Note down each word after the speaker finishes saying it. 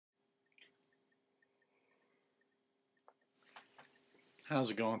How's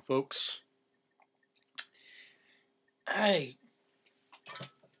it going, folks? I'm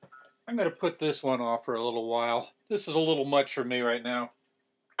going to put this one off for a little while. This is a little much for me right now.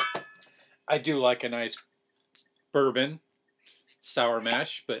 I do like a nice bourbon, sour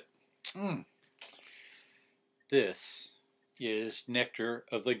mash, but this is nectar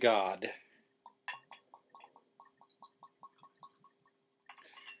of the god.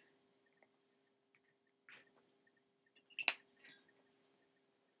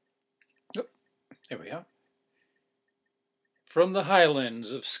 Oh, there we go. From the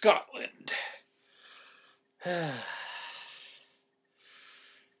Highlands of Scotland.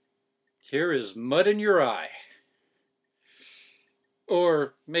 Here is mud in your eye.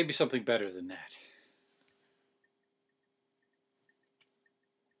 Or maybe something better than that.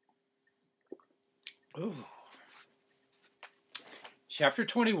 Ooh. Chapter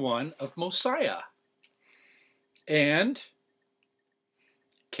 21 of Mosiah. And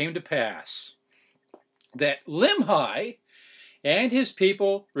came to pass that Limhi and his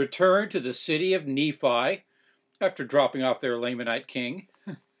people returned to the city of Nephi after dropping off their Lamanite king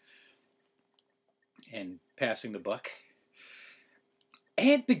and passing the buck,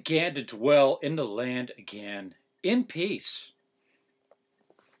 and began to dwell in the land again in peace.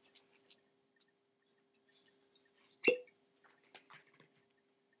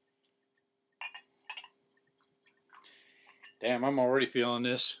 Damn, I'm already feeling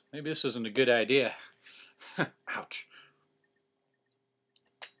this. Maybe this isn't a good idea. Ouch.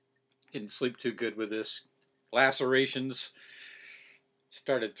 Didn't sleep too good with this. Lacerations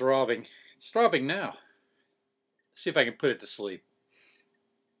started throbbing. It's throbbing now. Let's see if I can put it to sleep.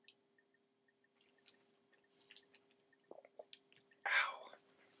 Ow.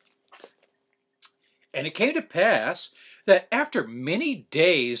 And it came to pass that after many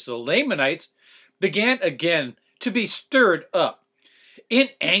days the Lamanites began again to be stirred up in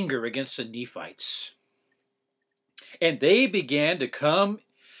anger against the Nephites. And they began to come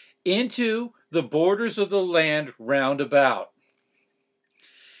into the borders of the land round about.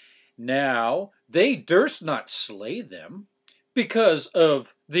 Now they durst not slay them, because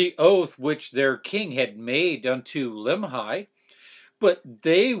of the oath which their king had made unto Limhi, but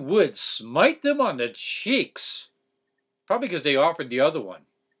they would smite them on the cheeks. Probably because they offered the other one.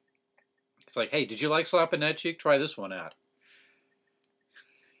 It's like, hey, did you like slapping that cheek? Try this one out.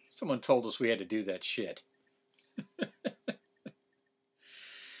 Someone told us we had to do that shit.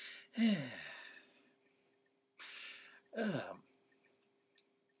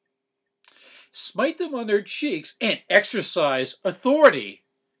 Smite them on their cheeks and exercise authority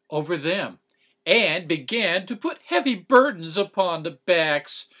over them, and began to put heavy burdens upon their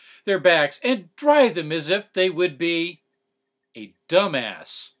backs, and drive them as if they would be a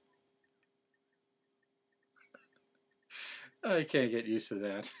dumbass. I can't get used to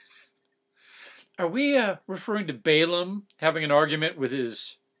that. Are we referring to Balaam having an argument with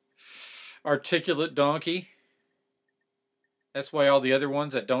his articulate donkey? That's why all the other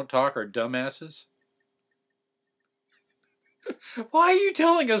ones that don't talk are dumbasses? Why are you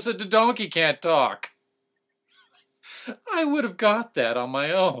telling us that the donkey can't talk? I would have got that on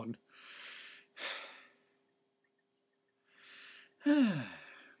my own.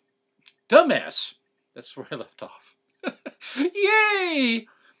 Dumbass. That's where I left off. Yea!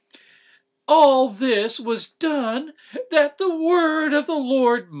 All this was done that the word of the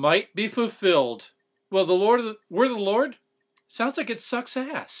Lord might be fulfilled. Well, the word of the Lord sounds like it sucks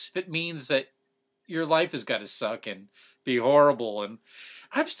ass. If it means that your life has got to suck and be horrible, and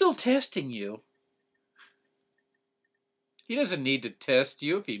I'm still testing you. He doesn't need to test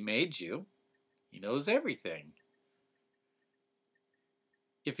you if he made you. He knows everything.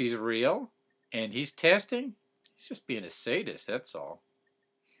 If he's real and he's testing, he's just being a sadist, that's all.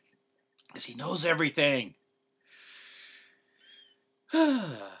 Because he knows everything.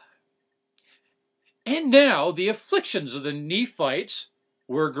 And now the afflictions of the Nephites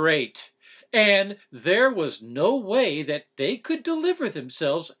were great, and there was no way that they could deliver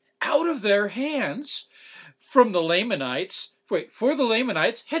themselves out of their hands from the Lamanites. For the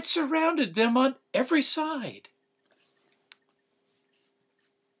Lamanites had surrounded them on every side.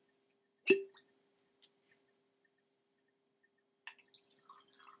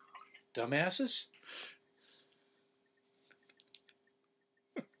 Dumbasses?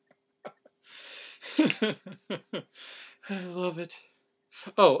 I love it.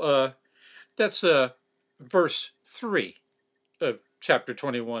 Oh, that's verse 3 of chapter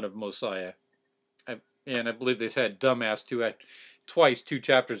 21 of Mosiah. And I believe they said dumbass twice 2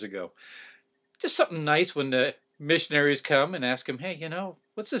 chapters ago. Just something nice when the missionaries come and ask him, hey,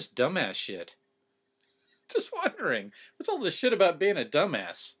 what's this dumbass shit? Just wondering, what's all this shit about being a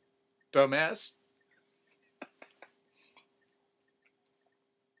dumbass? Dumbass?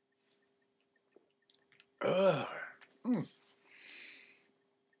 Ugh.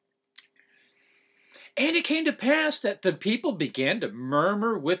 And it came to pass that the people began to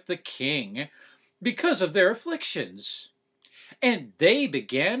murmur with the king because of their afflictions. And they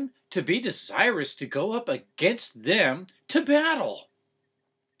began to be desirous to go up against them to battle.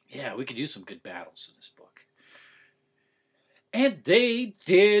 Yeah, we could use some good battles in this book. And they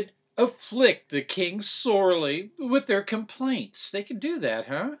did afflict the king sorely with their complaints. They can do that,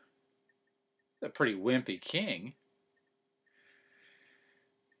 huh? A pretty wimpy king.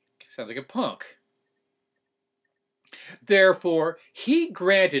 Sounds like a punk. Therefore, he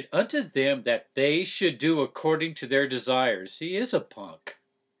granted unto them that they should do according to their desires. He is a punk.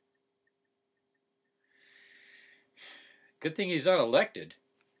 Good thing he's not elected.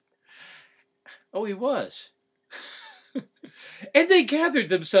 Oh, he was. And they gathered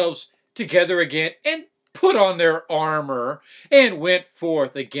themselves together again and put on their armor and went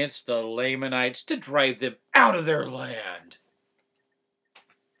forth against the Lamanites to drive them out of their land.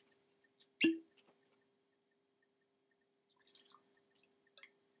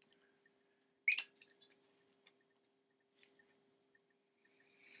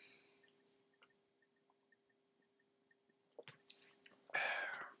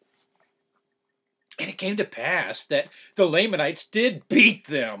 And it came to pass that the Lamanites did beat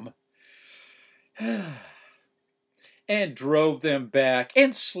them and drove them back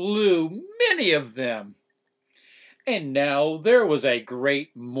and slew many of them. And now there was a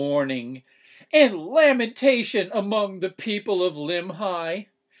great mourning and lamentation among the people of Limhi.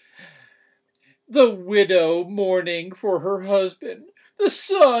 The widow mourning for her husband, the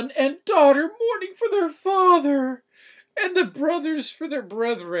son and daughter mourning for their father, and the brothers for their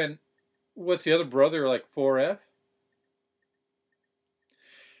brethren. What's the other brother, like 4F?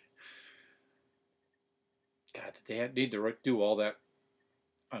 God, did they need to do all that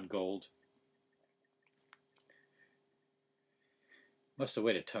on gold? Must have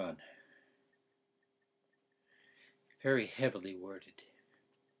weighed a ton. Very heavily worded.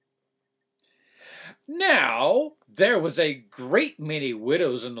 Now, there was a great many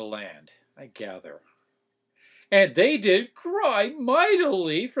widows in the land, I gather. And they did cry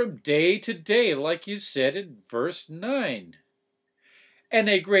mightily from day to day, like you said in verse 9. And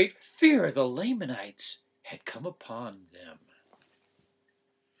a great fear of the Lamanites had come upon them.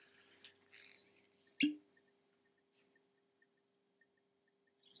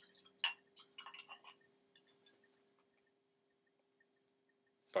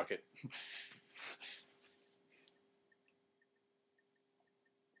 Fuck it.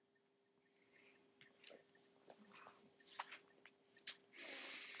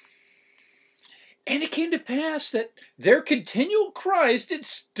 And it came to pass that their continual cries did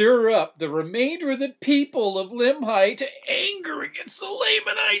stir up the remainder of the people of Limhi to anger against the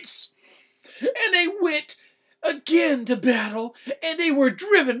Lamanites. And they went again to battle, and they were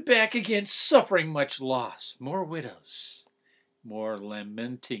driven back again, suffering much loss. More widows, more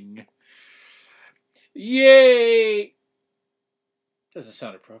lamenting. Yea! Doesn't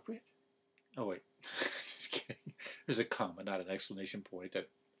sound appropriate. Oh, wait. Just kidding. There's a comma, not an exclamation point. I'm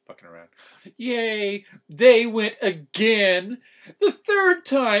fucking around. Yea, they went again the third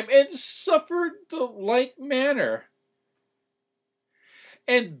time and suffered the like manner.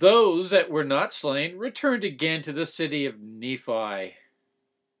 And those that were not slain returned again to the city of Nephi.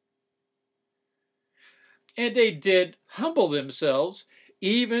 And they did humble themselves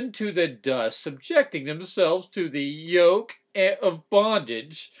even to the dust, subjecting themselves to the yoke of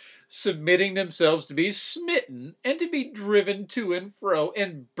bondage, submitting themselves to be smitten and to be driven to and fro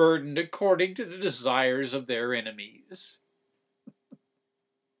and burdened according to the desires of their enemies.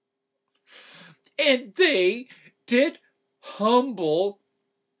 And they did humble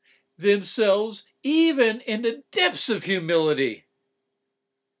themselves even in the depths of humility.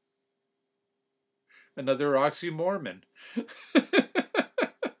 Another oxymormon.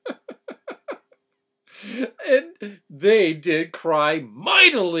 And they did cry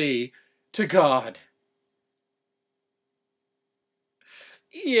mightily to God.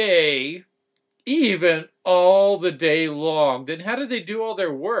 Yea, even all the day long. Then how did they do all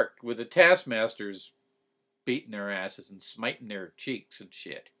their work with the taskmasters beating their asses and smiting their cheeks and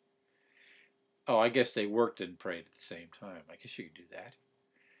shit? Oh, I guess they worked and prayed at the same time. I guess you could do that.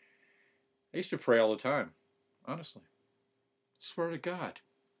 I used to pray all the time, honestly. Swear to God.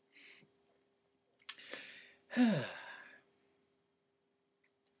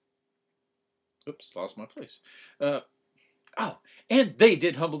 Oops, lost my place. Oh, and they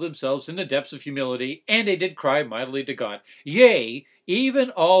did humble themselves in the depths of humility, and they did cry mightily to God. Yea, even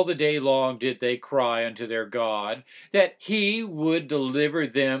all the day long did they cry unto their God, that he would deliver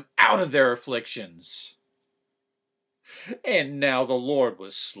them out of their afflictions. And now the Lord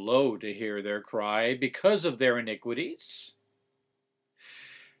was slow to hear their cry because of their iniquities.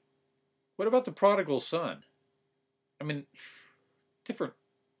 What about the prodigal son? I mean, different.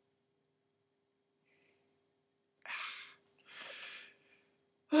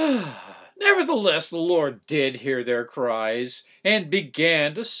 Nevertheless, the Lord did hear their cries and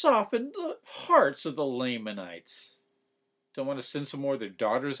began to soften the hearts of the Lamanites. Don't want to send some more of their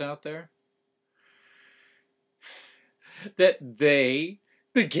daughters out there? That they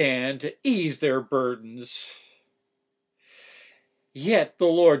began to ease their burdens. Yet the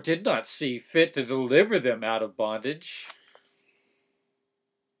Lord did not see fit to deliver them out of bondage.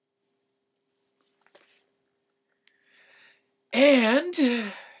 And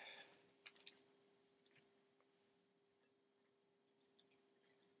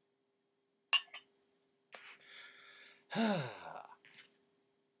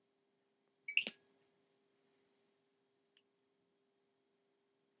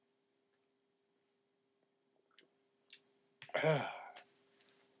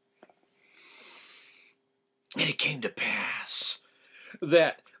and it came to pass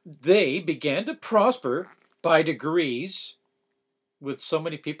that they began to prosper by degrees, with so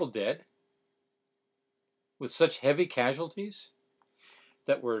many people dead, with such heavy casualties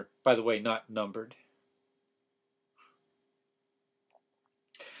that were, by the way, not numbered.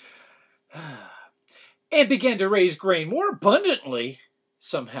 And began to raise grain more abundantly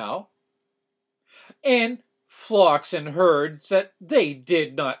somehow, and flocks and herds that they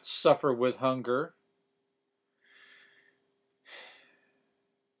did not suffer with hunger.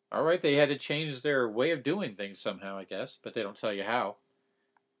 All right, they had to change their way of doing things somehow, I guess, but they don't tell you how.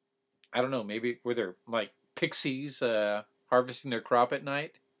 I don't know, maybe were there like pixies harvesting their crop at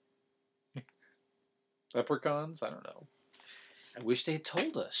night? Leprechauns? I don't know. I wish they had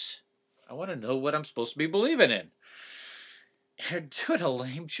told us. I want to know what I'm supposed to be believing in. They're doing a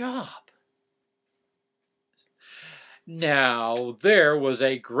lame job. Now, there was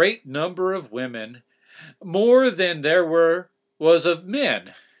a great number of women, more than there was of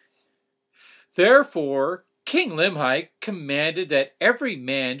men. Therefore, King Limhi commanded that every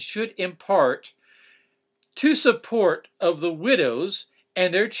man should impart to support of the widows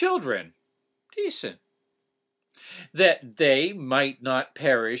and their children. Decent. That they might not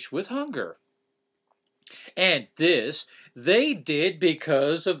perish with hunger. And this they did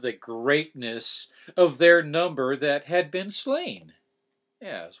because of the greatness of their number that had been slain.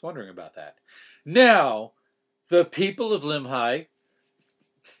 Yeah, I was wondering about that. Now, the people of Limhi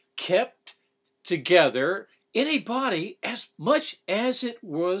kept together in a body as much as it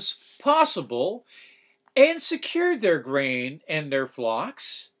was possible and secured their grain and their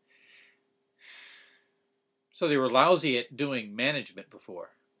flocks. So they were lousy at doing management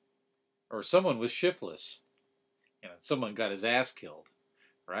before. Or someone was shiftless. You know, someone got his ass killed,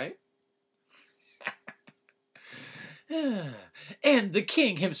 right? And the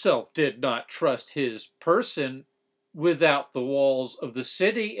king himself did not trust his person without the walls of the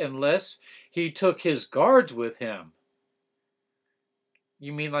city unless he took his guards with him.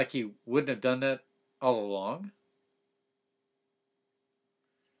 You mean like he wouldn't have done that all along?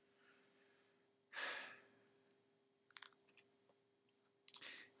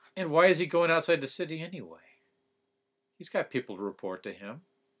 And why is he going outside the city anyway? He's got people to report to him.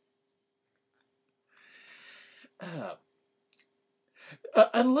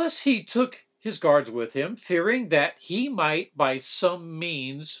 Unless he took his guards with him, fearing that he might by some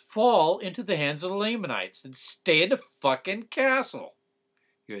means fall into the hands of the Lamanites and stay in the fucking castle.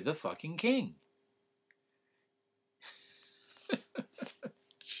 You're the fucking king.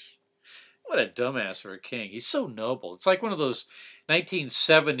 What a dumbass for a king. He's so noble. It's like one of those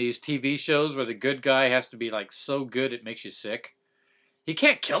 1970s TV shows where the good guy has to be like so good it makes you sick. He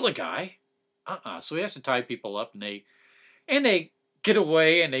can't kill a guy. So he has to tie people up and they get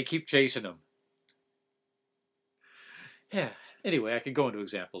away and they keep chasing him. Yeah. Anyway, I could go into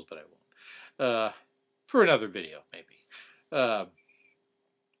examples, but I won't. For another video, maybe.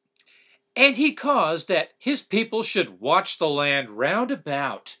 And he caused that his people should watch the land round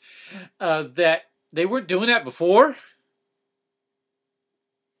about. That they weren't doing that before.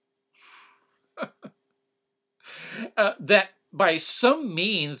 That by some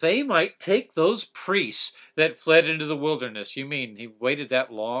means they might take those priests that fled into the wilderness. You mean he waited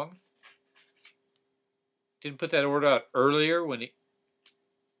that long? Didn't put that order out earlier when he...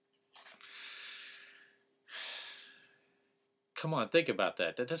 come on, think about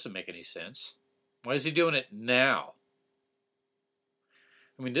that. That doesn't make any sense. Why is he doing it now?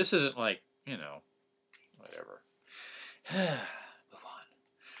 I mean, this isn't like, you know, whatever. Move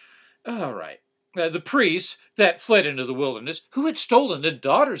on. All right. The priests that fled into the wilderness, who had stolen the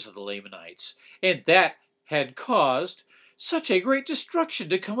daughters of the Lamanites, and that had caused such a great destruction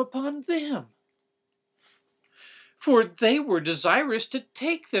to come upon them. For they were desirous to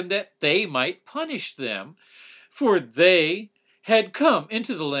take them, that they might punish them. For they had come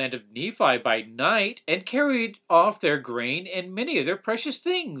into the land of Nephi by night, and carried off their grain and many of their precious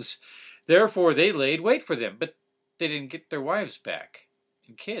things. Therefore they laid wait for them, but they didn't get their wives back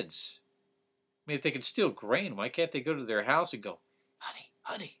and kids. I mean, if they can steal grain, why can't they go to their house and go,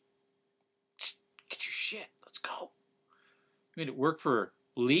 honey, just get your shit, let's go. I mean, it worked for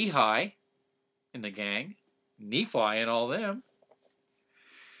Lehi and the gang, Nephi and all them.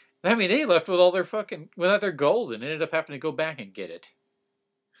 I mean, they left with all their without their gold and ended up having to go back and get it.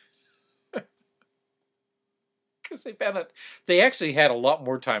 Because they found out they actually had a lot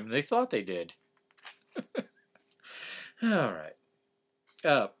more time than they thought they did. All right.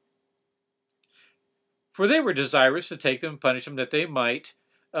 For they were desirous to take them and punish them, that they might,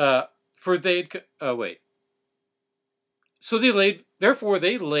 therefore they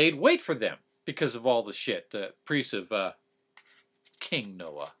laid wait for them, because of all the shit, the priests of King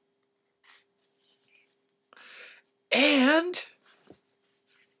Noah. And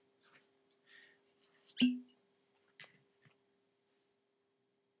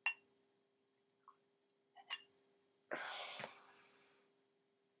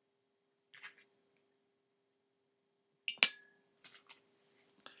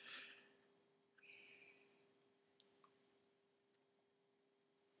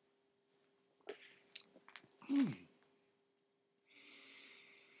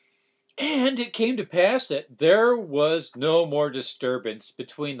And it came to pass that there was no more disturbance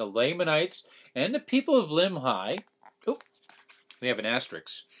between the Lamanites and the people of Limhi. Oh, we have an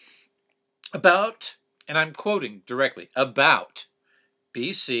asterisk. About, and I'm quoting directly, about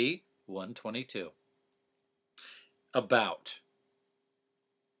BC 122. About.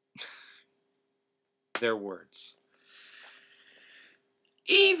 Their words.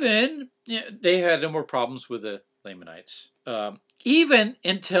 Even, they had no more problems with the Lamanites. Even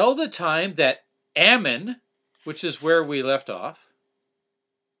until the time that Ammon, which is where we left off,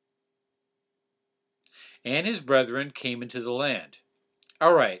 and his brethren came into the land.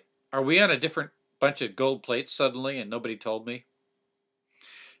 All right, are we on a different bunch of gold plates suddenly and nobody told me?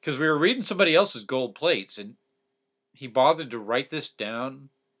 Because we were reading somebody else's gold plates and he bothered to write this down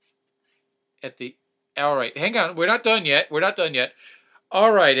at the... All right, hang on, we're not done yet. We're not done yet.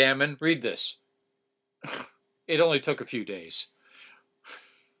 All right, Ammon, read this. It only took a few days.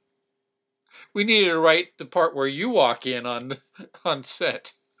 We needed to write the part where you walk in on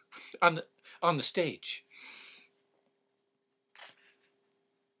set, on the stage.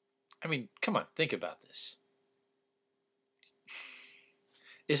 I mean, come on, think about this.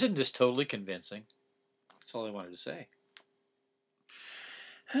 Isn't this totally convincing? That's all I wanted to say.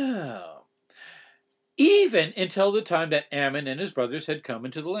 Even until the time that Ammon and his brothers had come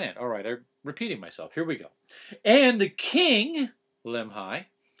into the land. All right, I'm repeating myself. Here we go. And the king, Limhi,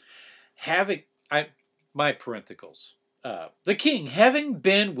 my parentheticals. The king, having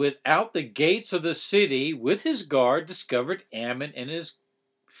been without the gates of the city with his guard, discovered Ammon and his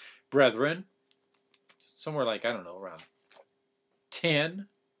brethren, somewhere like, I don't know, around 10,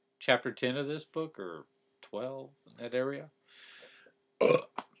 chapter 10 of this book, or 12, in that area.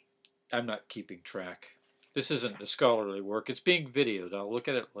 I'm not keeping track. This isn't a scholarly work. It's being videoed. I'll look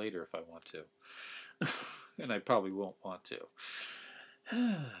at it later if I want to. And I probably won't want to.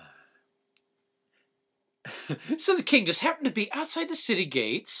 So the king just happened to be outside the city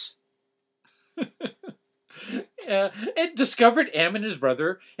gates and discovered Ammon and his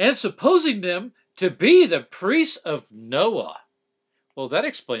brother, and supposing them to be the priests of Noah. Well, that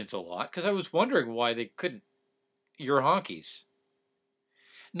explains a lot, because I was wondering why they couldn't. You're honkies.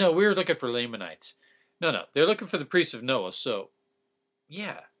 No, we were looking for Lamanites. No, they're looking for the priests of Noah. So,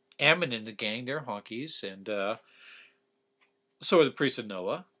 yeah, Ammon and the gang, they're honkies, and so are the priests of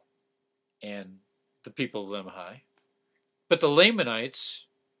Noah and the people of Limhi. But the Lamanites,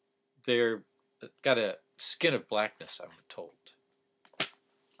 they're got a skin of blackness, I'm told.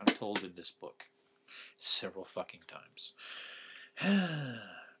 I'm told in this book several fucking times.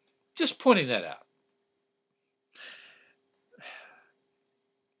 Just pointing that out.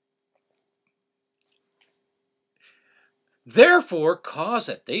 Therefore cause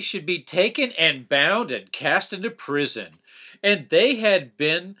that they should be taken and bound and cast into prison. And they had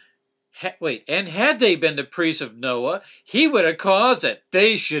been and had they been the priests of Noah, he would have caused that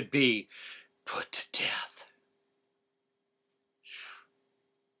they should be put to death.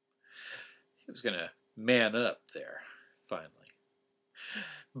 He was going to man up there, finally.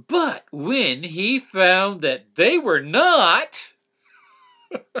 But when he found that they were not,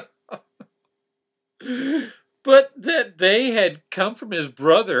 but that they had come from his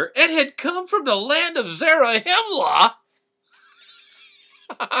brother and had come from the land of Zarahemla,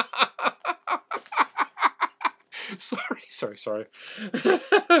 sorry.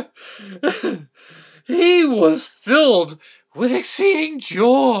 He was filled with exceeding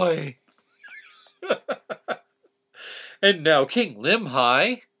joy. And now King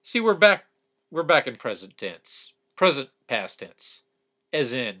Limhi, see, we're back in present tense, present past tense,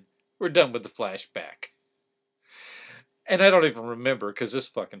 as in we're done with the flashback. And I don't even remember because this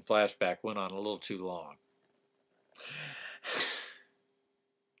fucking flashback went on a little too long.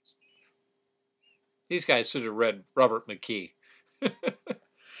 These guys should have read Robert McKee. They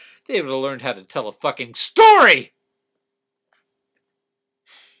would have learned how to tell a fucking story.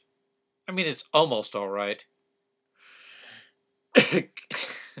 I mean, it's almost all right.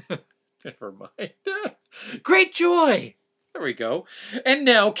 Never mind. Great joy. There we go. And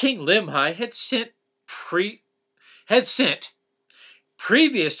now King Limhi had sent,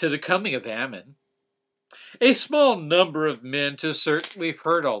 previous to the coming of Ammon, a small number of men to search. We've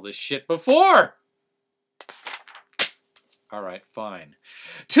heard all this shit before. All right, fine.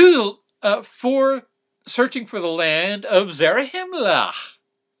 For searching for the land of Zarahemla.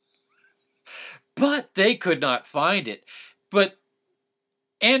 But they could not find it.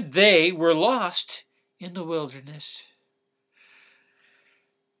 And they were lost in the wilderness.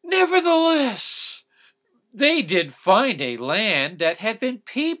 Nevertheless, they did find a land that had been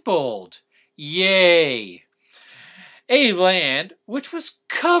peopled. Yea, a land which was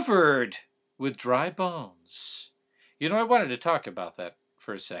covered with dry bones. You know, I wanted to talk about that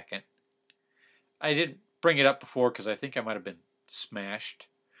for a second. I didn't bring it up before because I think I might have been smashed.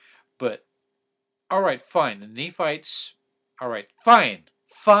 But, all right, fine. The Nephites, all right, fine.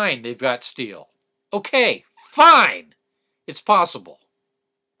 Fine, they've got steel. Okay, fine. It's possible.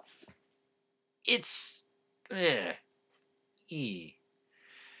 It's...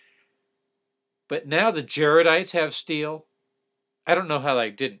 But now the Jaredites have steel. I don't know how I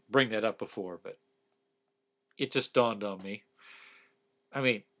didn't bring that up before, but it just dawned on me. I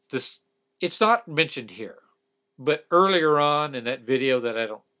mean, it's not mentioned here. But earlier on in that video that I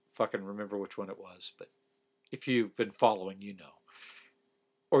don't fucking remember which one it was, but if you've been following, you know.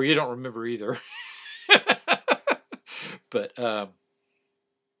 Or you don't remember either. But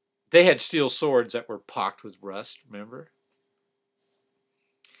they had steel swords that were pocked with rust, remember?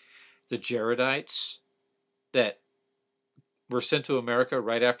 The Jaredites that were sent to America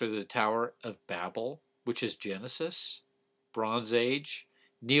right after the Tower of Babel, which is Genesis, Bronze Age,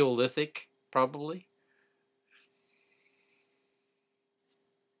 Neolithic, probably.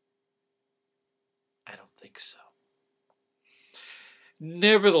 I don't think so.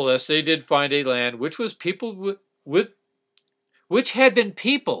 Nevertheless, they did find a land which was peopled which had been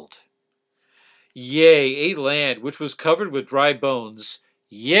peopled. Yea, a land which was covered with dry bones.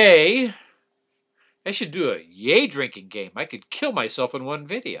 Yea, I should do a yay drinking game. I could kill myself in one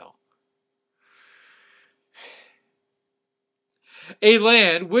video. A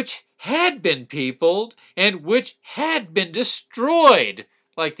land which had been peopled and which had been destroyed,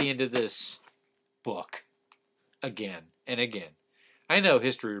 like the end of this book, again and again. I know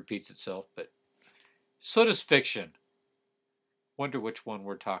history repeats itself, but so does fiction. Wonder which one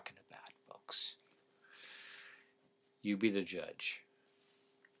we're talking about, folks. You be the judge.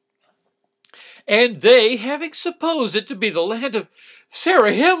 And they, having supposed it to be the land of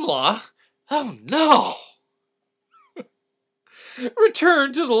Zarahemla, oh no,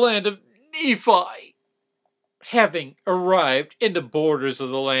 returned to the land of Nephi, having arrived in the borders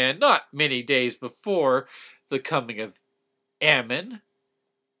of the land not many days before the coming of Ammon.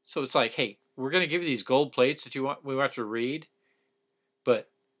 So it's like, hey, we're going to give you these gold plates that we want you to read.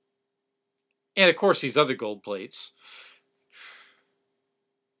 And of course these other gold plates.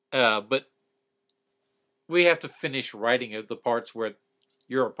 But we have to finish writing the parts where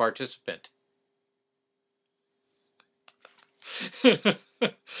you're a participant.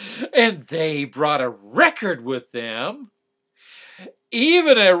 And they brought a record with them.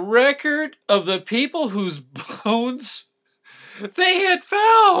 Even a record of the people whose bones they had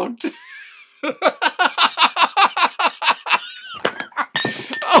found.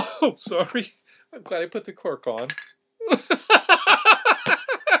 Oh, sorry. I'm glad I put the cork on.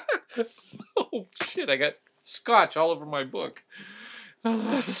 Oh, shit. I got scotch all over my book.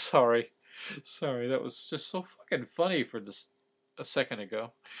 Sorry. Sorry, that was just so fucking funny for this a second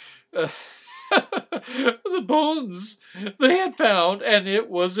ago. Uh, the bones they had found, and it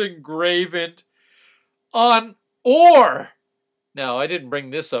was engraven on ore. Now, I didn't bring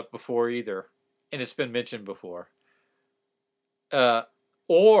this up before either, and it's been mentioned before.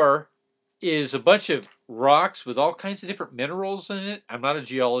 Ore is a bunch of rocks with all kinds of different minerals in it. I'm not a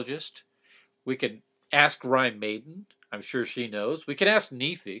geologist. We could ask Rhyme Maiden. I'm sure she knows. We can ask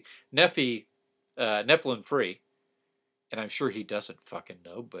Nephilim Free, and I'm sure he doesn't fucking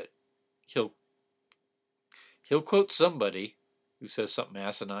know, but he'll quote somebody who says something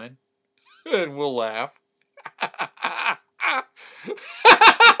asinine, and we'll laugh.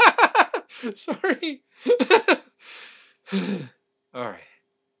 Sorry. All right.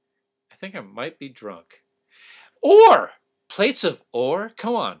 I think I might be drunk. Ore! Plates of ore?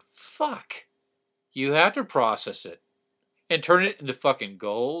 Come on. Fuck. You have to process it and turn it into fucking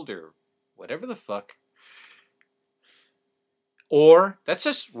gold or whatever the fuck. Ore, that's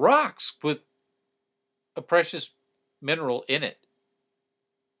just rocks with a precious mineral in it.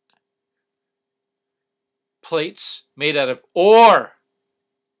 Plates made out of ore.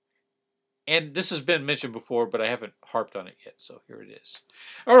 And this has been mentioned before, but I haven't harped on it yet, so here it is.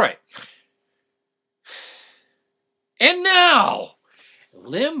 All right. And now,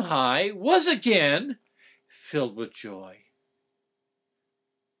 Limhi was again filled with joy.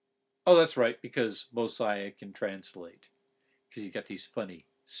 Oh, that's right, because Mosiah can translate. Because he's got these funny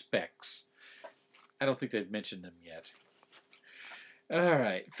specs. I don't think they've mentioned them yet. All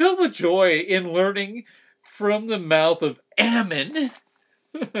right. Filled with joy in learning from the mouth of Ammon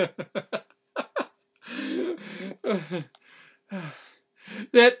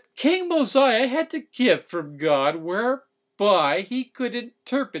that King Mosiah had the gift from God whereby he could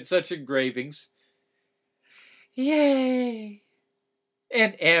interpret such engravings. Yay!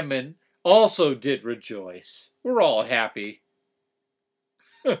 And Ammon also did rejoice. We're all happy.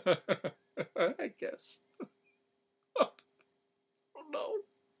 I guess. Oh, no.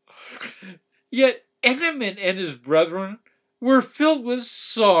 Yet Ammon and his brethren were filled with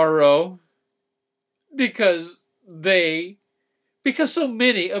sorrow because so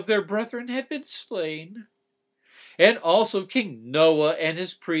many of their brethren had been slain. And also King Noah and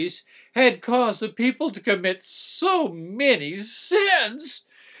his priests had caused the people to commit so many sins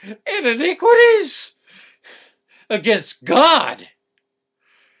and iniquities against God.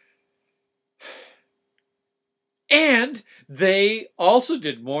 And they also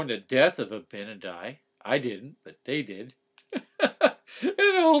did mourn the death of Abinadi. I didn't, but they did.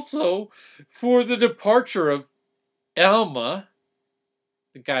 And also for the departure of Alma,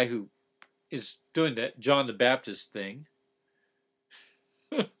 the guy who is doing that John the Baptist thing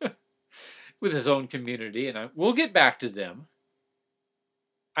with his own community, and we'll get back to them.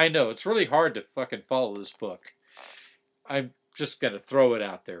 I know, it's really hard to fucking follow this book. I'm just going to throw it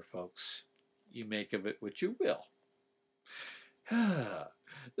out there, folks. You make of it what you will.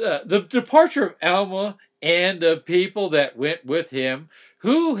 The departure of Alma and the people that went with him,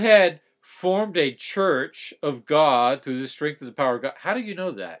 who had formed a church of God through the strength of the power of God. How do you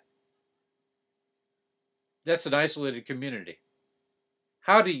know that? That's an isolated community.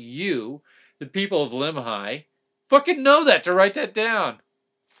 How do you, the people of Limhi, fucking know that to write that down?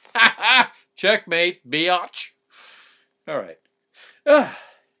 Ha ha! Checkmate, biatch. All right.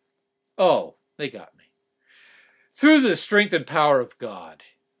 Oh, they got me. Through the strength and power of God.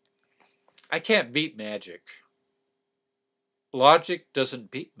 I can't beat magic. Logic doesn't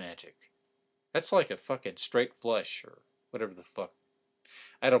beat magic. That's like a fucking straight flush or whatever the fuck.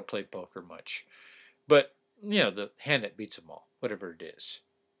 I don't play poker much. But, you know, the hand that beats them all. Whatever it is.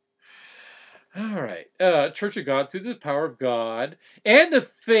 All right. Church of God through the power of God and the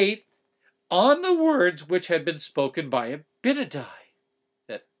faith on the words which had been spoken by Abinadi.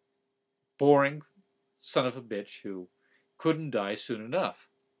 That boring son of a bitch who couldn't die soon enough,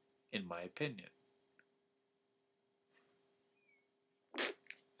 in my opinion.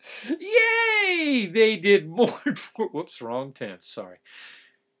 Yay! They did mourn for... Whoops, wrong tense. Sorry.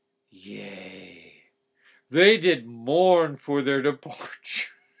 Yay. They did mourn for their departure.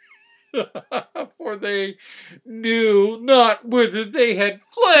 For they knew not whither they had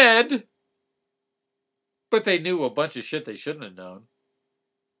fled. But they knew a bunch of shit they shouldn't have known.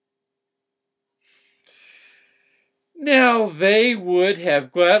 Now they would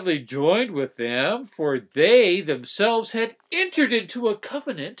have gladly joined with them, for they themselves had entered into a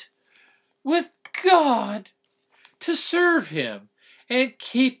covenant with God to serve him and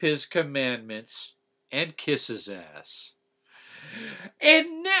keep his commandments and kiss his ass.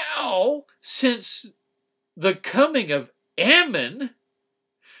 And now, since the coming of Ammon,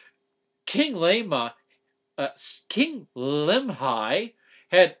 King Lama, King Limhi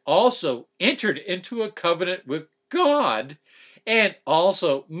had also entered into a covenant with God and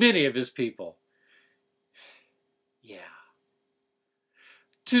also many of his people. Yeah.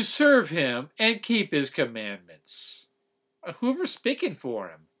 To serve him and keep his commandments. Whoever's speaking for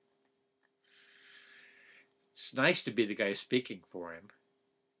him. It's nice to be the guy speaking for him.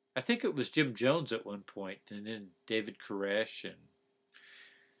 I think it was Jim Jones at one point, and then David Koresh and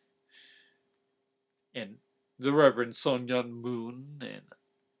the Reverend Sun Myung Moon, and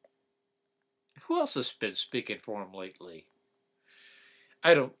who else has been speaking for him lately?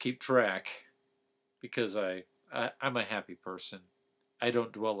 I don't keep track because I'm a happy person. I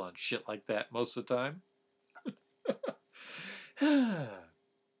don't dwell on shit like that most of the time.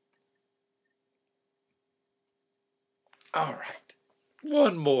 All right,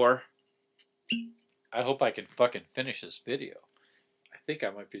 one more. I hope I can fucking finish this video. I think I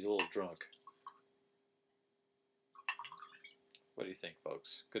might be a little drunk. What do you think,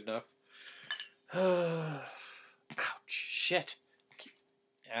 folks? Good enough? Ouch, shit.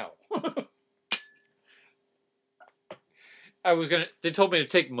 Ow. They told me to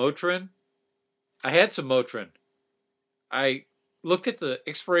take Motrin. I had some Motrin. I looked at the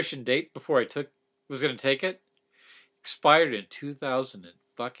expiration date before I was going to take it. Expired in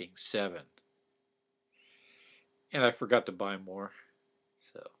 2007. And I forgot to buy more.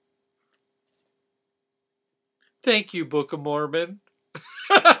 So. Thank you, Book of Mormon.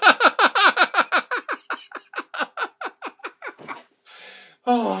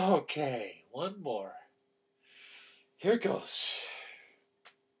 Oh, okay, one more. Here goes.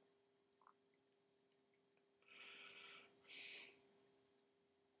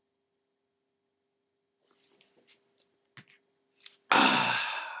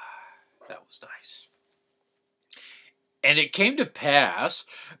 That was nice. And it came to pass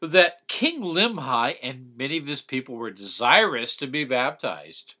that King Limhi and many of his people were desirous to be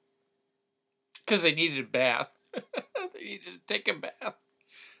baptized. Because they needed a bath. They needed to take a bath.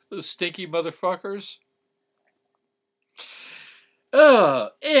 Those stinky motherfuckers.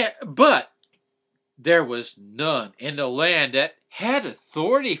 But there was none in the land that had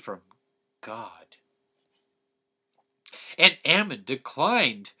authority from God. And Ammon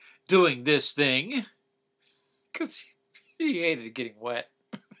declined doing this thing because he hated getting wet.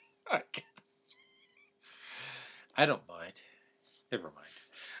 I don't mind. Never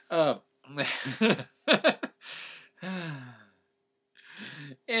mind.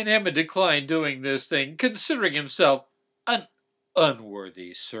 And Ammon declined doing this thing, considering himself an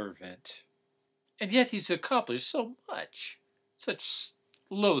unworthy servant. And yet he's accomplished so much. Such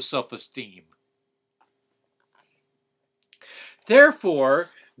low self-esteem. Therefore,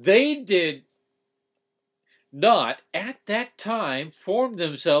 they did not, at that time, form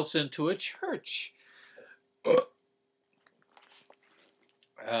themselves into a church,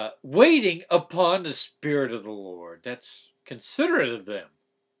 waiting upon the Spirit of the Lord. That's considerate of them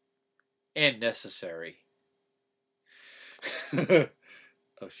and necessary. Oh,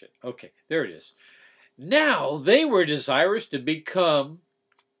 shit. Okay, there it is. Now they were desirous to become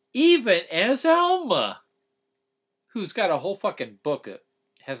even as Alma, who's got a whole fucking book that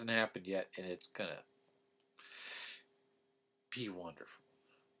hasn't happened yet, and it's gonna be wonderful.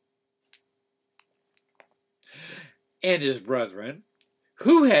 And his brethren,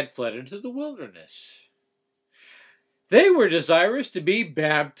 who had fled into the wilderness. They were desirous to be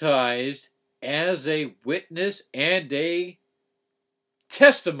baptized as a witness and a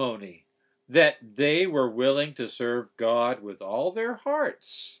testimony that they were willing to serve God with all their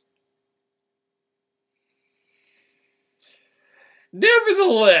hearts.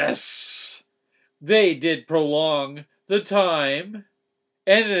 Nevertheless, they did prolong the time,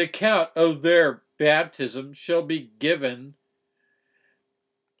 and an account of their baptism shall be given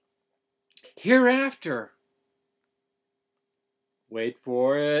hereafter. Wait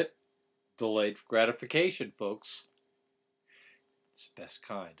for it. Delayed gratification, folks. It's the best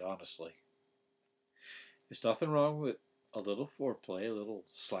kind, honestly. There's nothing wrong with a little foreplay, a little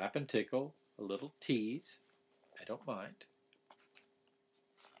slap and tickle, a little tease. I don't mind.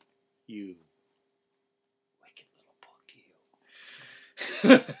 You wicked little punk,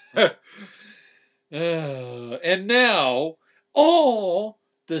 you. And now, all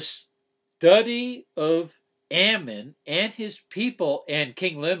the study of Ammon and his people, and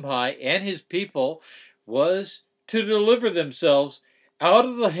King Limhi and his people, was to deliver themselves out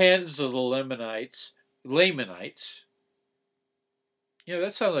of the hands of the Lamanites. You know,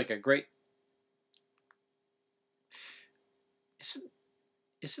 that sounds like a great...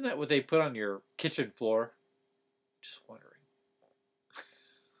 Isn't that what they put on your kitchen floor? Just wondering.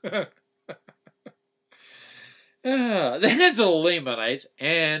 The heads of the Lamanites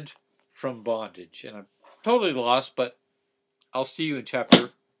and from bondage. And I'm totally lost, but I'll see you in chapter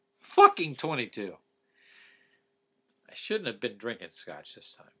fucking 22. I shouldn't have been drinking scotch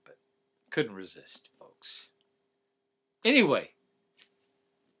this time, but couldn't resist, folks. Anyway,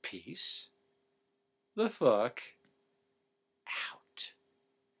 peace the fuck out.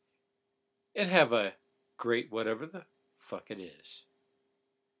 And have a great whatever the fuck it is.